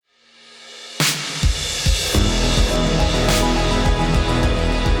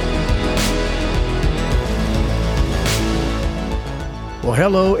Well,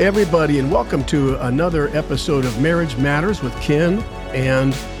 hello, everybody, and welcome to another episode of Marriage Matters with Ken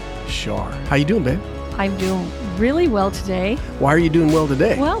and Shar. How you doing, babe? I'm doing really well today. Why are you doing well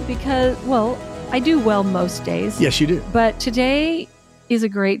today? Well, because, I do well most days. Yes, you do. But today is a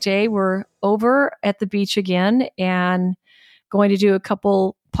great day. We're over at the beach again and going to do a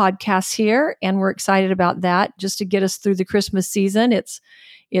couple podcasts here, and we're excited about that just to get us through the Christmas season.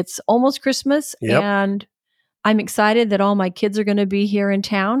 It's almost Christmas, and I'm excited that all my kids are going to be here in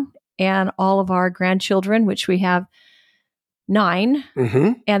town and all of our grandchildren, which we have 9.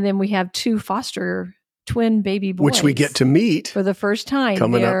 Mm-hmm. And then we have 2 foster twin baby boys. Which we get to meet for the first time.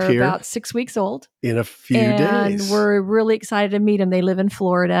 Coming They're up here about 6 weeks old. In a few days. And we're really excited to meet them. They live in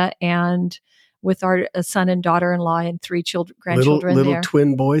Florida and with our son and daughter-in-law and 3 grandchildren little there.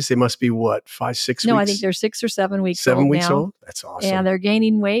 twin boys. They must be what, 5, 6 weeks? No, I think they're 6 or 7 weeks old 7 weeks now. old? That's awesome. And they're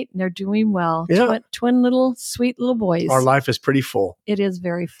gaining weight and they're doing well. Yeah. Twin little, sweet little boys. Our life is pretty full. It is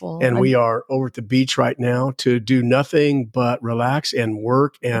very full. And we are over at the beach right now to do nothing but relax and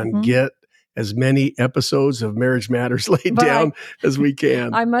work and get as many episodes of Marriage Matters laid down as we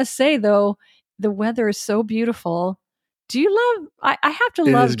can. I must say, though, the weather is so beautiful. Do you love, I have to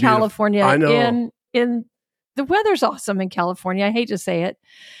love California. I know. In the weather's awesome in California. I hate to say it.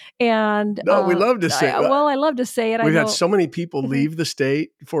 And no, we love to say it. Well, I love to say it. We've had so many people leave the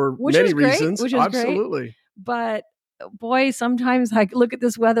state for many reasons. Which is absolutely. Great. But boy, sometimes I look at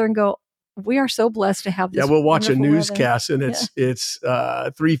this weather and go, we are so blessed to have this. Yeah, we'll watch a newscast weather. and it's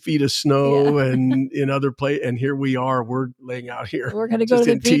 3 feet of snow and in other places. And here we are. We're laying out here. We're going to go to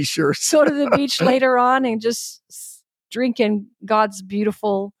the beach. T-shirts. Go to the beach later on and just drinking God's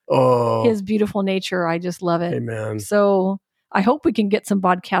beautiful, His beautiful nature. I just love it. Amen. So I hope we can get some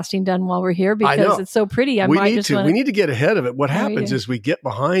podcasting done while we're here because it's so pretty. We need to get ahead of it. What happens is we get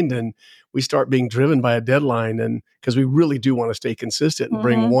behind and we start being driven by a deadline, and because we really do want to stay consistent and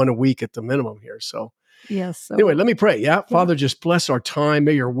bring one a week at the minimum here. So yes. So, anyway, let me pray. Yeah. Father, just bless our time.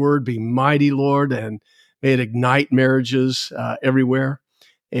 May your word be mighty, Lord, and may it ignite marriages everywhere.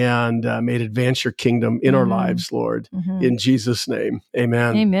 And may it advance your kingdom in our lives, Lord, in Jesus' name.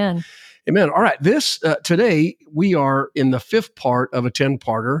 Amen. Amen. Amen. All right. Today we are in the 5th part of a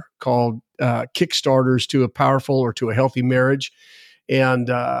 10-parter called Kickstarters to a Powerful or to a Healthy Marriage.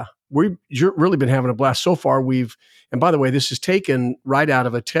 And we've really been having a blast so far. And by the way, this is taken right out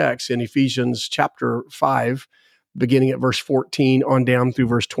of a text in Ephesians chapter 5, beginning at verse 14 on down through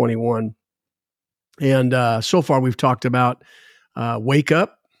verse 21. And so far we've talked about wake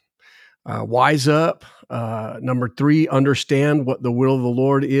up, wise up. Number 3, understand what the will of the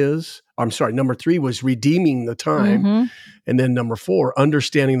Lord is. Number 3 was redeeming the time. And then number 4,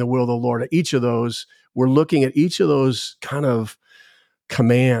 understanding the will of the Lord. Each of those, we're looking at each of those kind of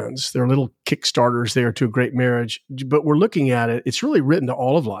commands. They're little Kickstarters there to a great marriage, but we're looking at it. It's really written to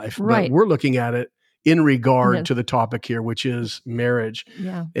all of life, but we're looking at it in regard to the topic here, which is marriage.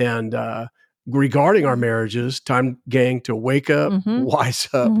 Yeah. And, regarding our marriages, time, gang, to wake up, wise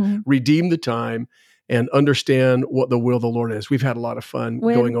up, redeem the time, and understand what the will of the Lord is. We've had a lot of fun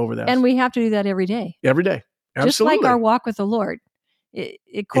going over that. And we have to do that every day. Every day. Absolutely. Just like our walk with the Lord.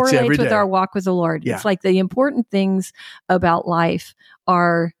 It correlates with our walk with the Lord. Yeah. It's like the important things about life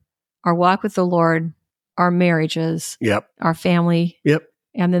are our walk with the Lord, our marriages, our family,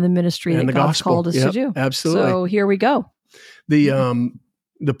 and then the ministry that God's called us to do. Absolutely. So here we go.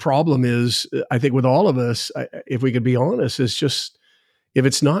 The problem is, I think with all of us, if we could be honest, is just, if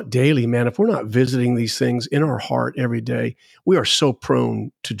it's not daily, man, if we're not visiting these things in our heart every day, we are so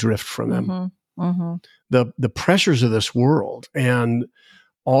prone to drift from them. The pressures of this world and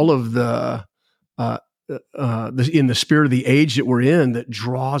all of in the spirit of the age that we're in that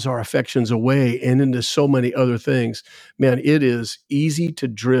draws our affections away and into so many other things, man, it is easy to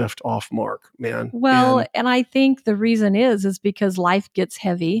drift off mark, man. Well, and I think the reason is because life gets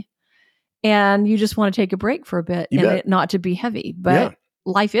heavy and you just want to take a break for a bit and it not to be heavy, but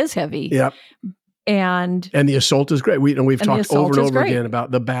life is heavy. Yeah. And the assault is great. We've talked over and over again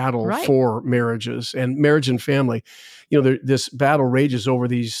about the battle for marriages and marriage and family. This battle rages over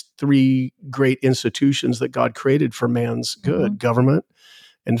these 3 great institutions that God created for man's good: government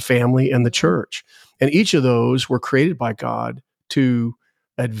and family and the church. And each of those were created by God to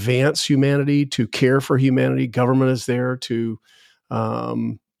advance humanity, to care for humanity. Government is there to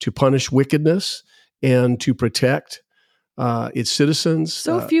punish wickedness and to protect its citizens.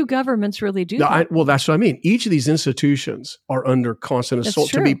 So few governments really do that. Well, that's what I mean. Each of these institutions are under constant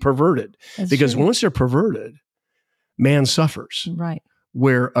assault to be perverted. Because once they're perverted, man suffers. Right.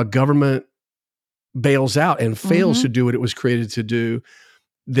 Where a government bails out and fails to do what it was created to do,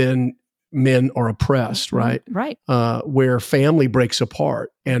 then men are oppressed, right? Right. Where family breaks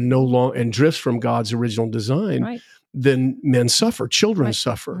apart and and drifts from God's original design, Right. then men suffer, children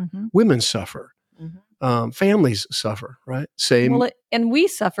suffer, women suffer, families suffer, right? Same. Well, and we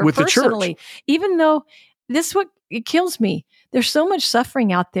suffer with personally, the church. even though it kills me. There's so much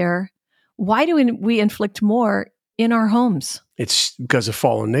suffering out there. Why do we inflict more in our homes? It's because of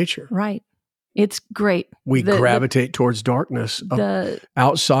fallen nature. Right. It's great. We gravitate towards darkness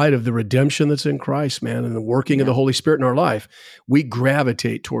outside of the redemption that's in Christ, man, and the working of the Holy Spirit in our life. We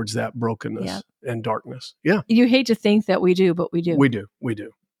gravitate towards that brokenness and darkness. Yeah. You hate to think that we do, but we do. We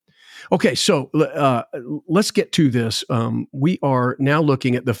do. Okay, so let's get to this. We are now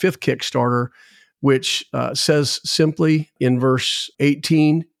looking at the fifth Kickstarter, which says simply in verse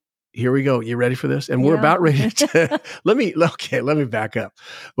 18, here we go. You ready for this? And we're about ready to, let me back up.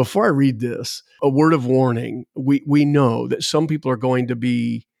 Before I read this, a word of warning. We know that some people are going to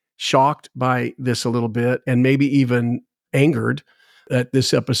be shocked by this a little bit and maybe even angered at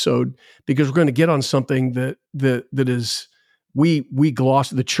this episode, because we're going to get on something that is, we gloss,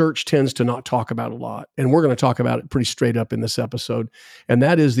 the church tends to not talk about a lot. And we're going to talk about it pretty straight up in this episode. And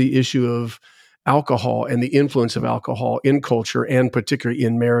that is the issue of alcohol and the influence of alcohol in culture, and particularly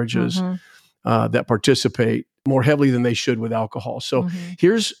in marriages that participate more heavily than they should with alcohol. So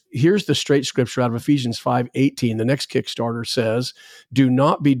here's the straight scripture out of Ephesians 5:18. The next Kickstarter says, "Do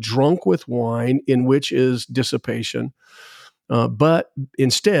not be drunk with wine, in which is dissipation, but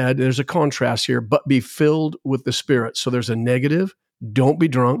instead," there's a contrast here, "but be filled with the Spirit." So there's a negative, don't be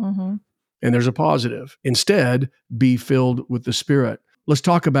drunk, and there's a positive. Instead, be filled with the Spirit. Let's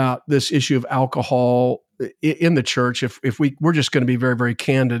talk about this issue of alcohol in the church. If we're just going to be very, very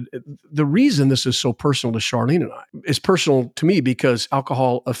candid, the reason this is so personal to Charlene and I is personal to me because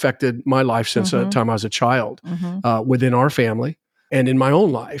alcohol affected my life since the time I was a child within our family. And in my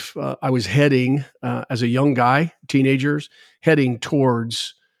own life, I was heading, as a young guy, teenagers, heading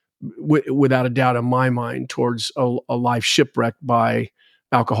towards, without a doubt in my mind, towards a life shipwrecked by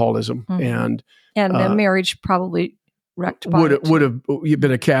alcoholism. And the marriage probably wrecked by would have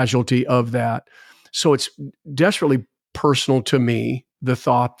been a casualty of that. So it's desperately personal to me, the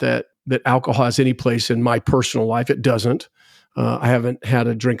thought that alcohol has any place in my personal life. It doesn't. I haven't had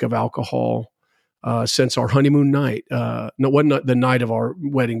a drink of alcohol since our honeymoon night. No, it wasn't the night of our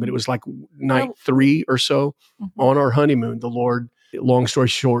wedding, but it was like night 3 or so on our honeymoon. The Lord, long story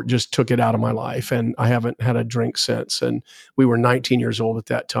short, just took it out of my life, and I haven't had a drink since. And we were 19 years old at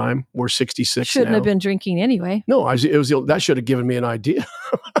that time. We're 66 Shouldn't now. have been drinking anyway. No, that should have given me an idea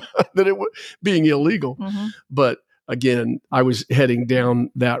that it was being illegal. But again, I was heading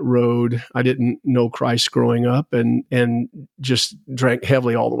down that road. I didn't know Christ growing up, and just drank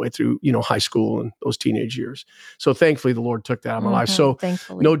heavily all the way through, high school and those teenage years. So thankfully, the Lord took that out of my life. So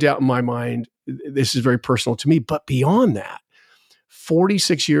no doubt in my mind, this is very personal to me. But beyond that,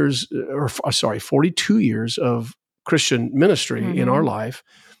 42 years of Christian ministry in our life,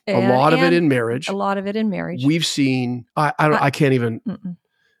 a lot of it in marriage. We've seen, I can't even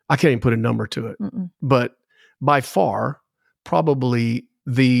put a number to it, but by far, probably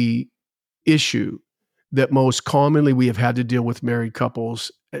the issue that most commonly we have had to deal with married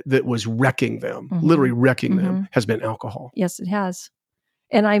couples that was wrecking them, literally wrecking them, has been alcohol. Yes, it has.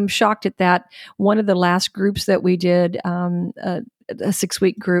 And I'm shocked at that. One of the last groups that we did, a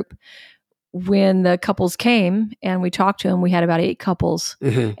 6-week group, when the couples came and we talked to them, we had about 8 couples.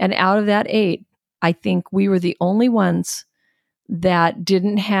 And out of that 8, I think we were the only ones that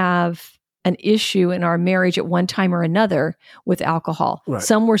didn't have an issue in our marriage at one time or another with alcohol. Right.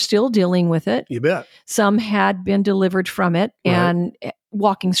 Some were still dealing with it. You bet. Some had been delivered from it and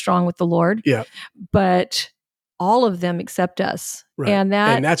walking strong with the Lord. Yeah. But all of them except us. Right. And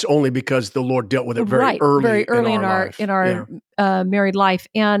that's only because the Lord dealt with it very early in our married life.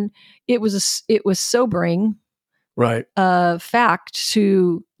 And it was sobering fact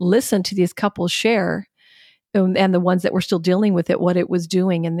to listen to these couples share, and the ones that were still dealing with it, what it was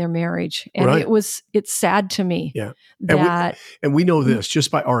doing in their marriage. And it's sad to me. Yeah. That, and we know this just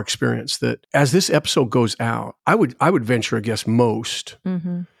by our experience, that as this episode goes out, I would venture a guess most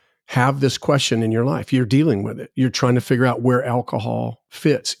have this question in your life. You're dealing with it. You're trying to figure out where alcohol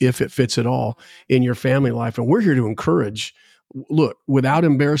fits, if it fits at all in your family life. And we're here to encourage, look, without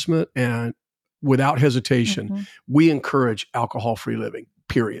embarrassment and without hesitation, we encourage alcohol-free living,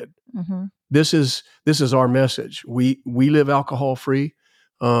 period. This is our message. We live alcohol-free.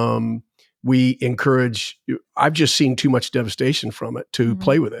 We encourage, I've just seen too much devastation from it to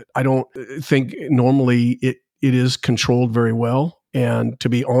play with it. I don't think normally it is controlled very well. And to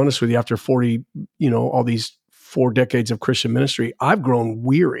be honest with you, after 40, all these 4 decades of Christian ministry, I've grown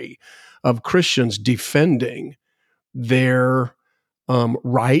weary of Christians defending their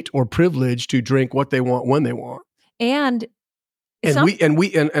right or privilege to drink what they want when they want. And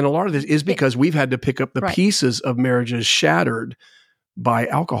And a lot of this is because we've had to pick up the pieces of marriages shattered by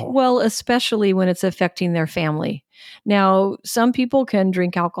alcohol. Well, especially when it's affecting their family. Now, some people can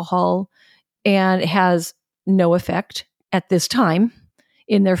drink alcohol and it has no effect at this time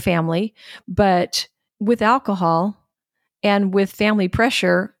in their family, but with alcohol and with family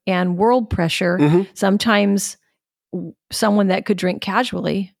pressure and world pressure, sometimes someone that could drink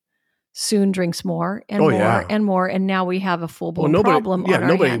casually soon drinks more and and more, and now we have a full-blown problem on our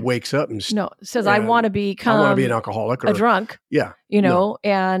nobody hands. wakes up and says, I want to be an alcoholic or a drunk,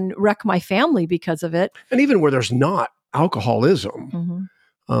 and wreck my family because of it. And even where there's not alcoholism,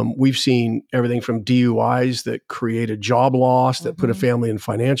 we've seen everything from DUIs that create a job loss, that put a family in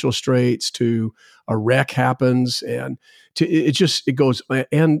financial straits, to a wreck happens, and it goes,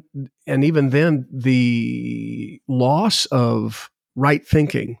 and even then the loss of right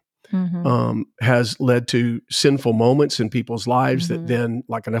thinking has led to sinful moments in people's lives that then,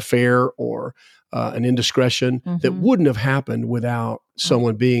 like an affair or an indiscretion, that wouldn't have happened without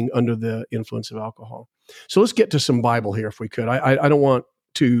someone being under the influence of alcohol. So let's get to some Bible here if we could. I don't want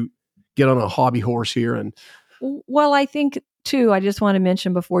to get on a hobby horse here. And well, I think too, I just want to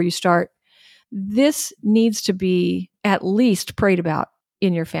mention before you start, this needs to be at least prayed about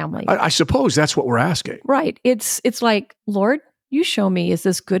in your family. I suppose that's what we're asking. Right. It's like, Lord, you show me, is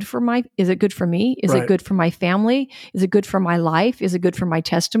it good for me? Is it good for my family? Is it good for my life? Is it good for my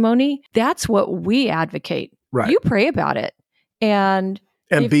testimony? That's what we advocate. Right. You pray about it and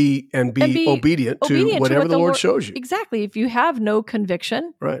be obedient to whatever the Lord shows you. Exactly. If you have no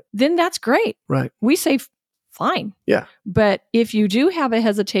conviction, right, then that's great. Right. We say fine. Yeah. But if you do have a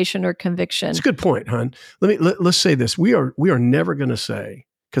hesitation or conviction, it's a good point, hon. Let's say this. We are never going to say,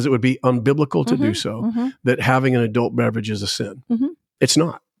 because it would be unbiblical to do so, that having an adult beverage is a sin. It's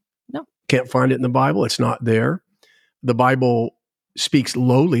not. No. Can't find it in the Bible. It's not there. The Bible speaks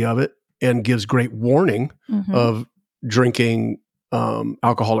lowly of it and gives great warning of drinking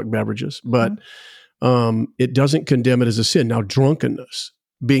alcoholic beverages, but it doesn't condemn it as a sin. Now, drunkenness,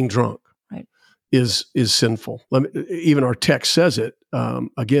 being drunk, is sinful. Even our text says it,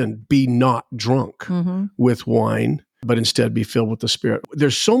 again, be not drunk with wine, but instead be filled with the Spirit.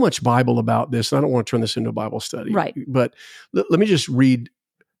 There's so much Bible about this, and I don't want to turn this into a Bible study. Right. But let me just read.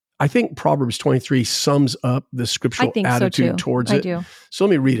 I think Proverbs 23 sums up the scriptural attitude towards it. I do. So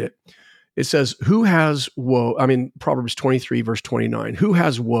let me read it. It says, who has woe? Proverbs 23, verse 29. Who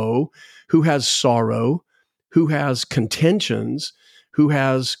has woe? Who has sorrow? Who has contentions? Who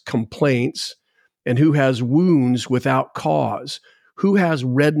has complaints? And who has wounds without cause? Who has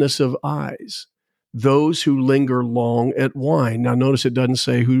redness of eyes? Those who linger long at wine. Now, notice it doesn't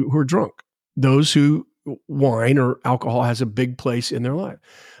say who are drunk. Those who wine or alcohol has a big place in their life.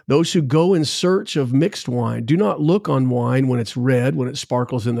 Those who go in search of mixed wine. Do not look on wine when it's red, when it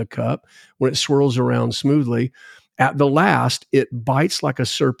sparkles in the cup, when it swirls around smoothly. At the last, it bites like a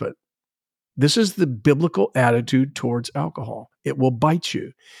serpent. This is the biblical attitude towards alcohol. It will bite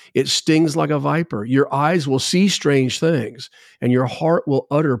you. It stings like a viper. Your eyes will see strange things, and your heart will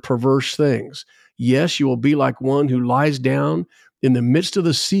utter perverse things. Yes, you will be like one who lies down in the midst of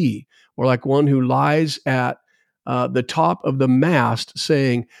the sea, or like one who lies at the top of the mast,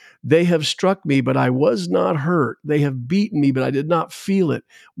 saying, they have struck me, but I was not hurt. They have beaten me, but I did not feel it.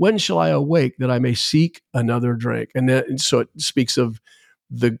 When shall I awake that I may seek another drink? And so it speaks of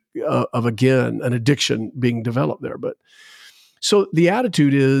again, an addiction being developed there. But so the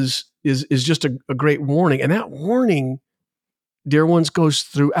attitude is just a great warning. And that warning, dear ones, goes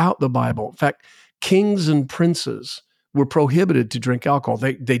throughout the Bible. In fact, kings and princes were prohibited to drink alcohol.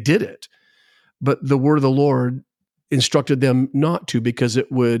 They did it, but the word of the Lord instructed them not to, because it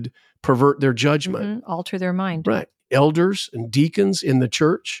would pervert their judgment, alter their mind. Right. Elders and deacons in the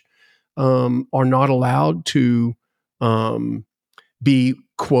church are not allowed to be,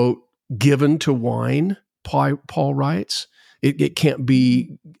 quote, given to wine, Paul writes. It can't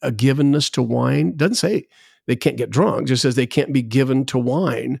be a givenness to wine. Doesn't say they can't get drunk, just says they can't be given to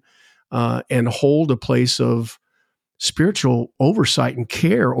wine and hold a place of spiritual oversight and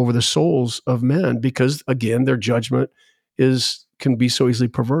care over the souls of men, because, again, their judgment can be so easily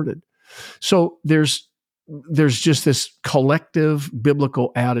perverted. So there's just this collective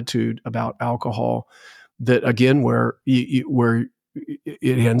biblical attitude about alcohol that, again, where it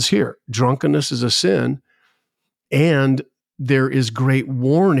ends here. Drunkenness is a sin, and there is great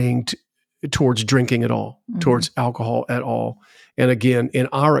warning towards drinking at all, towards alcohol at all. And again, in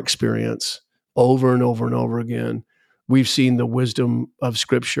our experience, over and over and over again, we've seen the wisdom of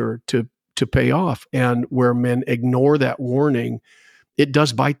Scripture to pay off. And where men ignore that warning, it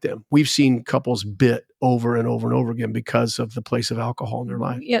does bite them. We've seen couples bit over and over and over again because of the place of alcohol in their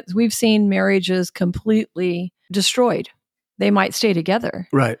life. Yes, we've seen marriages completely destroyed. They might stay together,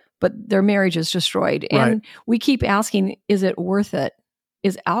 Right. but their marriage is destroyed. Right. And we keep asking, is it worth it?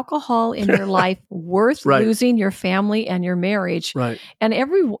 Is alcohol in your life worth Right. losing your family and your marriage? Right. And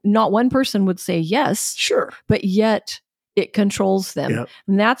not one person would say yes, Sure. but yet it controls them. Yep.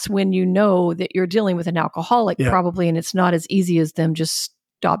 And that's when you know that you're dealing with an alcoholic probably, and it's not as easy as them just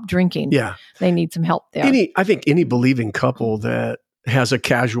stop drinking. Yeah. They need some help there. I think any believing couple that has a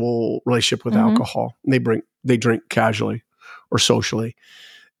casual relationship with alcohol, and they drink casually or socially,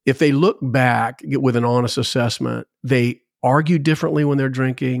 if they look back with an honest assessment, they argue differently when they're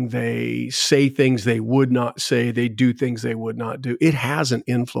drinking. They say things they would not say. They do things they would not do. It has an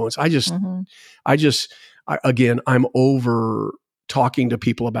influence. Again, I'm over talking to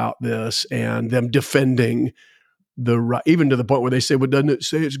people about this and them defending the right, even to the point where they say, well, doesn't it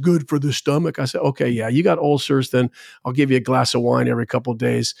say it's good for the stomach? I say, okay, yeah, you got ulcers, then I'll give you a glass of wine every couple of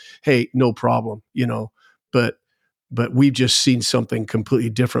days. Hey, no problem, but we've just seen something completely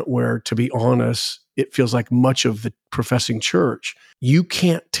different where, to be honest, it feels like much of the professing church, you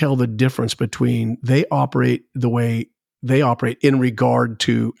can't tell the difference between they operate the way they operate in regard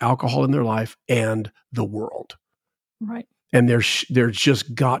to alcohol in their life and the world. Right. And there's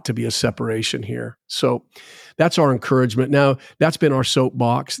just got to be a separation here. So that's our encouragement. Now, that's been our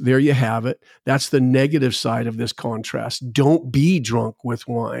soapbox. There you have it. That's the negative side of this contrast. Don't be drunk with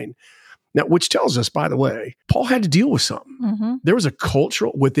wine. Now, which tells us, by the way, Paul had to deal with something. Mm-hmm. There was a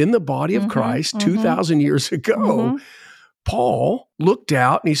cultural, within the body of Christ 2,000 years ago, Paul looked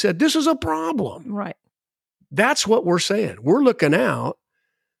out and he said, this is a problem. Right. That's what we're saying. We're looking out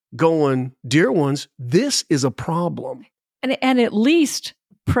going, dear ones, this is a problem. And at least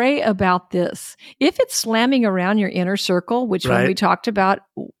pray about this. If it's slamming around your inner circle, which when we talked about,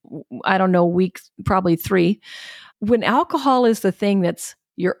 I don't know, week probably 3, when alcohol is the thing that's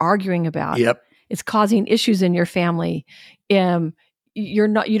you're arguing about, it's causing issues in your family. You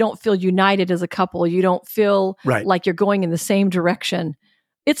don't feel united as a couple. You don't feel like you're going in the same direction.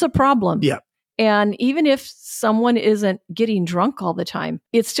 It's a problem. Yeah. And even if someone isn't getting drunk all the time,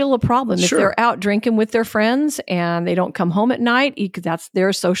 it's still a problem. If they're out drinking with their friends and they don't come home at night, that's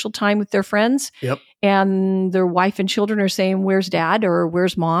their social time with their friends. Yep. And their wife and children are saying, where's dad or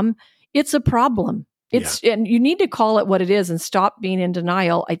where's mom? It's a problem. And you need to call it what it is and stop being in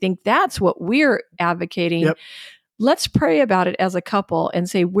denial. I think that's what we're advocating. Yep. Let's pray about it as a couple and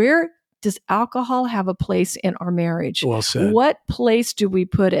say, where does alcohol have a place in our marriage? Well said. What place do we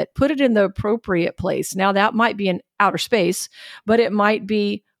put it? Put it in the appropriate place. Now, that might be in outer space, but it might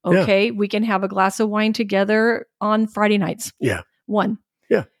be, okay, we can have a glass of wine together on Friday nights. Yeah. 1.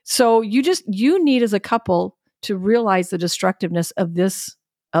 Yeah. So you need as a couple to realize the destructiveness of this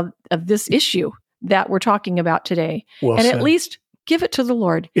issue that we're talking about today. Well and said. At least give it to the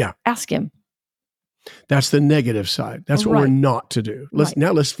Lord. Yeah. Ask him. That's the negative side. That's what we're not to do.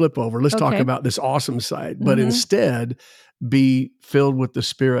 Now let's flip over. Let's talk about this awesome side, but instead be filled with the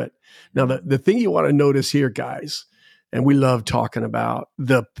Spirit. Now, the thing you want to notice here, guys, and we love talking about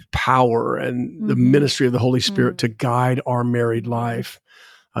the power and the ministry of the Holy Spirit to guide our married life.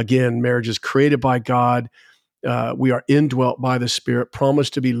 Again, marriage is created by God. We are indwelt by the Spirit,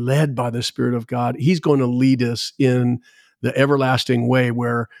 promised to be led by the Spirit of God. He's going to lead us in the everlasting way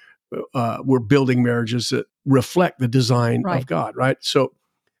where we're building marriages that reflect the design of God, right? So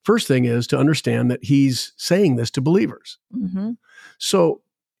first thing is to understand that he's saying this to believers. So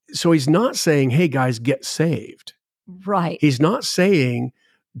he's not saying, hey, guys, get saved. Right. He's not saying,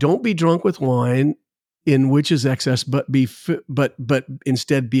 don't be drunk with wine in which is excess, but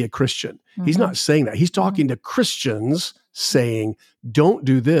instead be a Christian. He's not saying that. He's talking to Christians saying, don't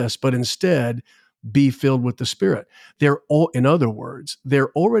do this, but instead be filled with the Spirit. In other words,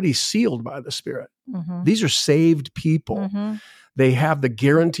 they're already sealed by the Spirit. These are saved people. They have the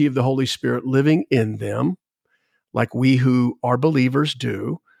guarantee of the Holy Spirit living in them, like we who are believers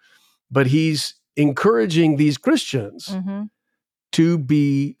do. But he's encouraging these Christians to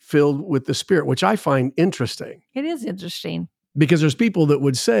be filled with the Spirit, which I find interesting. It is interesting. Because there's people that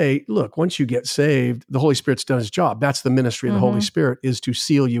would say, look, once you get saved, the Holy Spirit's done his job. That's the ministry of the Holy Spirit, is to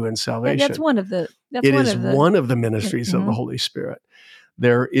seal you in salvation. That's one of the one of the ministries of the Holy Spirit.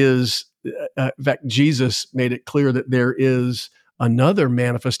 There is, in fact, Jesus made it clear that there is another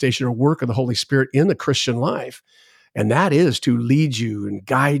manifestation or work of the Holy Spirit in the Christian life. And that is to lead you and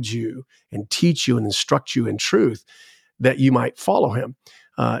guide you and teach you and instruct you in truth that you might follow him.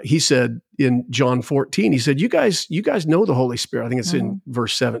 He said in John 14, he said, you guys know the Holy Spirit. I think it's in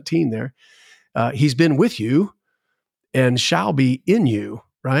verse 17 there. He's been with you and shall be in you,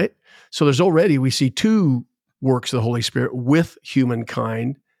 right? So there's already, we see two works of the Holy Spirit with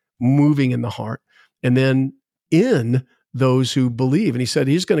humankind moving in the heart, and then in those who believe. And he said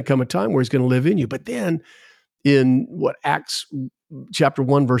he's going to come a time where he's going to live in you. But then in Acts chapter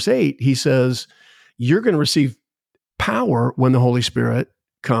 1, verse 8, he says, you're going to receive power when the Holy Spirit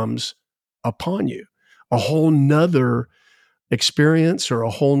comes upon you. A whole nother experience or a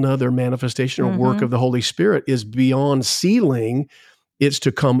whole nother manifestation or work of the Holy Spirit is beyond sealing. It's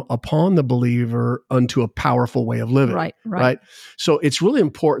to come upon the believer unto a powerful way of living. Right. So it's really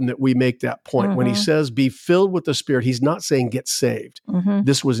important that we make that point. When he says be filled with the Spirit, he's not saying get saved.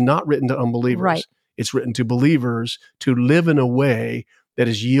 This was not written to unbelievers. Right. It's written to believers to live in a way that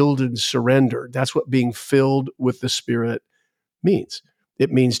is yielded and surrendered. That's what being filled with the Spirit means.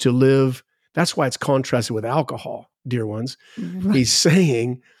 It means to live. That's why it's contrasted with alcohol, dear ones. Right. He's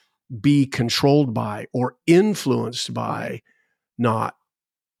saying be controlled by or influenced by not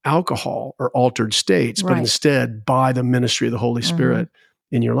alcohol or altered states, but instead by the ministry of the Holy Spirit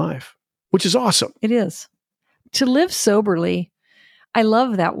in your life, which is awesome. It is. To live soberly, I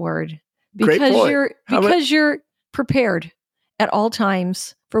love that word because you're prepared at all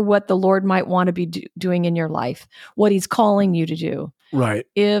times for what the Lord might want to be doing in your life, what he's calling you to do. Right.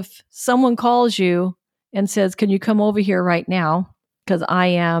 If someone calls you and says, can you come over here right now? Because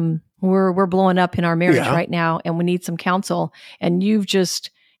we're blowing up in our marriage right now and we need some counsel. And you've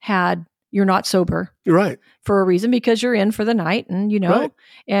just you're not sober. Right. For a reason, because you're in for the night and,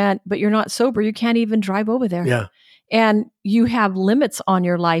 but you're not sober. You can't even drive over there. Yeah. And you have limits on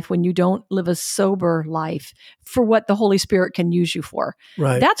your life when you don't live a sober life for what the Holy Spirit can use you for.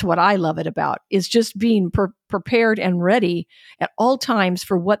 Right. That's what I love it about, is just being prepared and ready at all times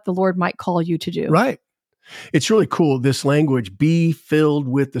for what the Lord might call you to do. Right. It's really cool. This language, be filled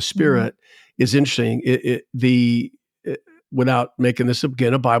with the Spirit, is interesting. Without making this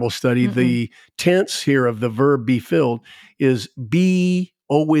again a Bible study, the tense here of the verb be filled is be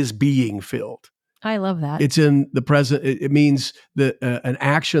always being filled. I love that. It's in the present. It means that an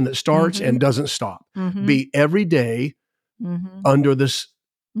action that starts and doesn't stop. Be every day under this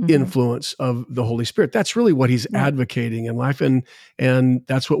influence of the Holy Spirit. That's really what he's advocating in life. And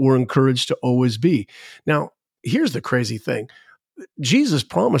that's what we're encouraged to always be. Now, here's the crazy thing. Jesus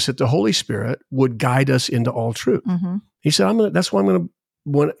promised that the Holy Spirit would guide us into all truth. He said, that's why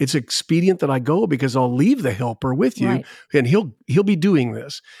it's expedient that I go, because I'll leave the helper with you and he'll be doing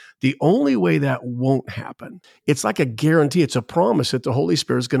this. The only way that won't happen, it's like a guarantee. It's a promise that the Holy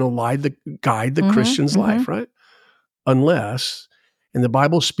Spirit is going to guide the Christian's life, right? Unless, and the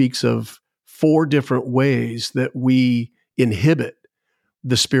Bible speaks of 4 different ways that we inhibit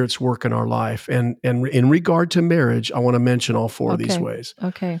the Spirit's work in our life. And in regard to marriage, I want to mention all 4 of these ways.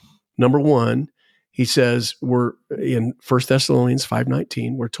 Okay. Number 1, he says, we're in 1 Thessalonians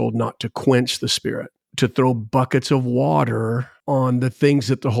 5:19, we're told not to quench the Spirit, to throw buckets of water on the things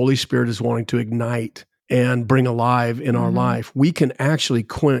that the Holy Spirit is wanting to ignite and bring alive in our life. We can actually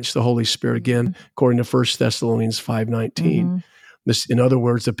quench the Holy Spirit again, according to 1 Thessalonians 5:19. This, in other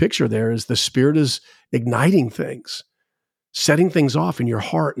words, the picture there is the Spirit is igniting things, setting things off in your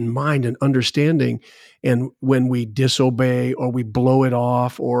heart and mind and understanding. And when we disobey or we blow it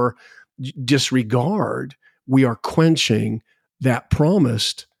off or disregard, we are quenching that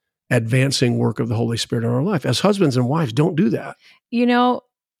promised advancing work of the Holy Spirit in our life. As husbands and wives, don't do that.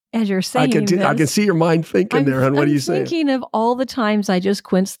 As you're saying I can see your mind thinking there. And what are you saying? I'm thinking of all the times I just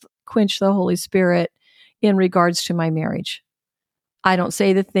quench the Holy Spirit in regards to my marriage. I don't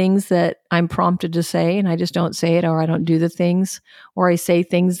say the things that I'm prompted to say, and I just don't say it, or I don't do the things, or I say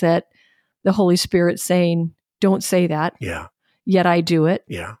things that the Holy Spirit's saying, don't say that. Yeah. Yet I do it.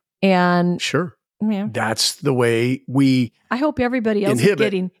 Yeah. And sure. Yeah. That's the way we I hope everybody else is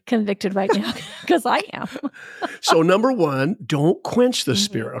getting convicted right now, because I am. So number 1, don't quench the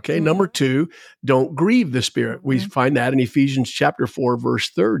Spirit. Okay. Number 2, don't grieve the Spirit. We find that in Ephesians chapter 4, verse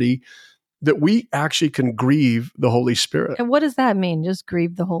 30, that we actually can grieve the Holy Spirit. And what does that mean? Just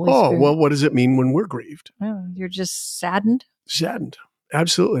grieve the Holy Spirit? Oh, well, what does it mean when we're grieved? Oh, you're just saddened? Saddened.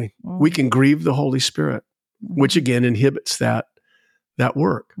 Absolutely. We can grieve the Holy Spirit, which again inhibits that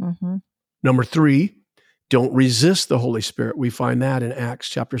work. Number 3, don't resist the Holy Spirit. We find that in Acts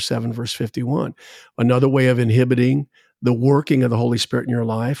chapter 7, verse 51. Another way of inhibiting the working of the Holy Spirit in your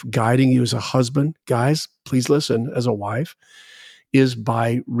life, guiding you as a husband, guys, please listen, as a wife, is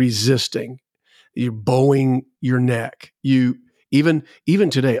by resisting. You're bowing your neck. You even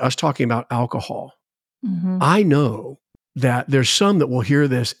today, us talking about alcohol. I know that there's some that will hear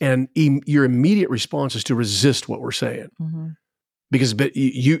this and your immediate response is to resist what we're saying. Because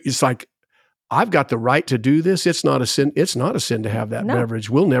it's like, I've got the right to do this. It's not a sin. It's not a sin to have that beverage.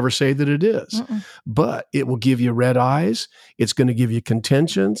 We'll never say that it is, but it will give you red eyes. It's going to give you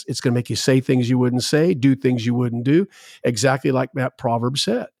contentions. It's going to make you say things you wouldn't say, do things you wouldn't do. Exactly like that proverb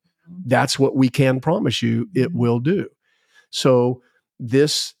said. That's what we can promise you it will do. So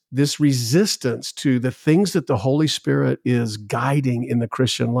this resistance to the things that the Holy Spirit is guiding in the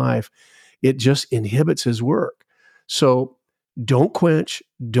Christian life, it just inhibits his work. So don't quench,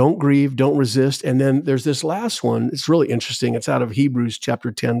 don't grieve, don't resist. And then there's this last one. It's really interesting. It's out of Hebrews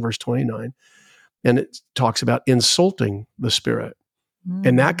chapter 10, verse 29. And it talks about insulting the Spirit.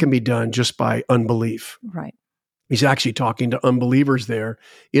 And that can be done just by unbelief. Right. He's actually talking to unbelievers there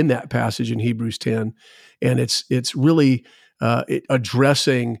in that passage in Hebrews 10. And it's really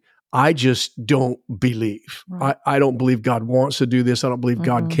addressing, I just don't believe. Right. I don't believe God wants to do this. I don't believe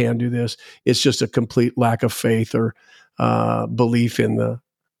God can do this. It's just a complete lack of faith or belief in the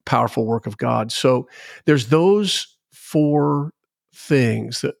powerful work of God. So there's those 4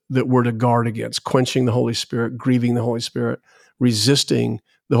 things that we're to guard against: quenching the Holy Spirit, grieving the Holy Spirit, resisting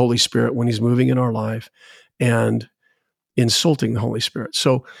the Holy Spirit when he's moving in our life, and insulting the Holy Spirit.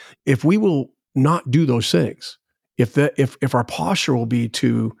 So if we will not do those things, if our posture will be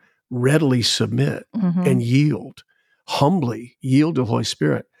to readily submit and yield, humbly yield to the Holy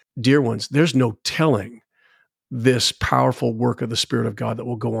Spirit, dear ones, there's no telling this powerful work of the Spirit of God that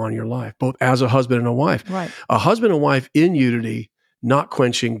will go on in your life, both as a husband and a wife. Right. A husband and wife in unity, not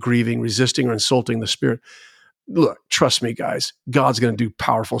quenching, grieving, resisting, or insulting the Spirit. Look, trust me, guys, God's going to do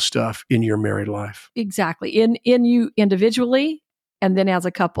powerful stuff in your married life. Exactly. In you individually, and then as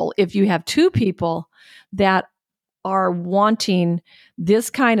a couple. If you have 2 people that are wanting this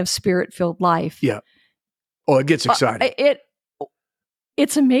kind of Spirit-filled life. Yeah. Oh, it gets exciting.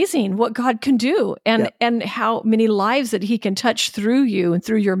 It's amazing what God can do and how many lives that he can touch through you and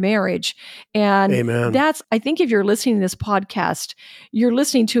through your marriage. And Amen. I think if you're listening to this podcast, you're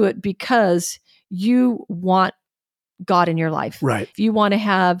listening to it because you want God in your life. Right. If you want to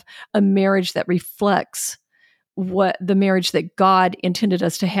have a marriage that reflects what the marriage that God intended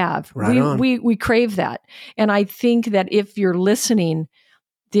us to have. Right we crave that. And I think that if you're listening,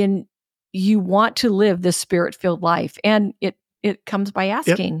 then you want to live this Spirit-filled life. And it comes by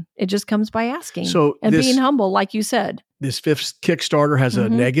asking. Yep. It just comes by asking. And being humble, like you said. This 5th Kickstarter has a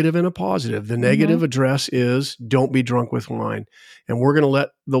negative and a positive. The negative address is don't be drunk with wine. And we're going to let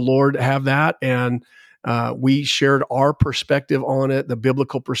the Lord have that. And we shared our perspective on it, the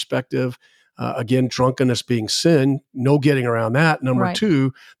biblical perspective. Again, drunkenness being sin, no getting around that. Number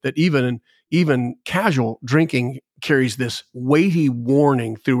 2, that even casual drinking carries this weighty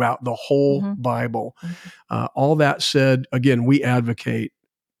warning throughout the whole Bible. All that said, again, we advocate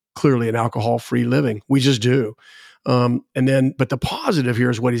clearly an alcohol-free living. We just do. But the positive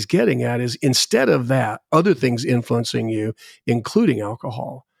here is what he's getting at is instead of that, other things influencing you, including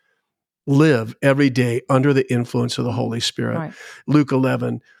alcohol, live every day under the influence of the Holy Spirit. Right. Luke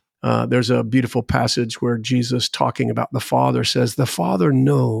 11, there's a beautiful passage where Jesus, talking about the Father, says, the Father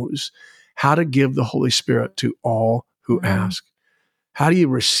knows how to give the Holy Spirit to all who ask. How do you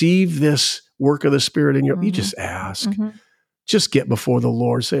receive this work of the Spirit in your? You just ask. Just get before the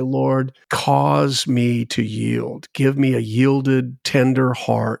Lord. Say, Lord, cause me to yield. Give me a yielded, tender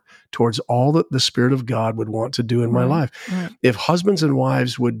heart towards all that the Spirit of God would want to do in my life. Right. If husbands and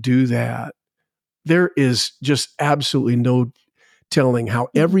wives would do that, there is just absolutely no telling how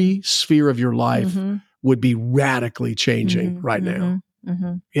every sphere of your life would be radically changing right now.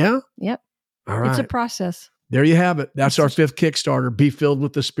 Yeah? Yep. All right. It's a process. There you have it. That's our 5th Kickstarter. Be filled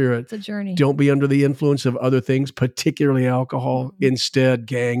with the Spirit. It's a journey. Don't be under the influence of other things, particularly alcohol. Instead,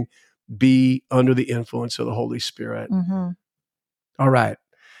 gang, be under the influence of the Holy Spirit. All right.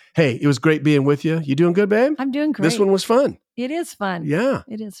 Hey, it was great being with you. You doing good, babe? I'm doing great. This one was fun. It is fun. Yeah.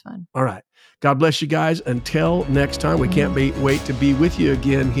 It is fun. All right. God bless you guys. Until next time, we can't wait to be with you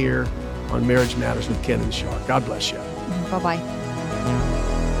again here on Marriage Matters with Ken and Shar. God bless you. Bye-bye.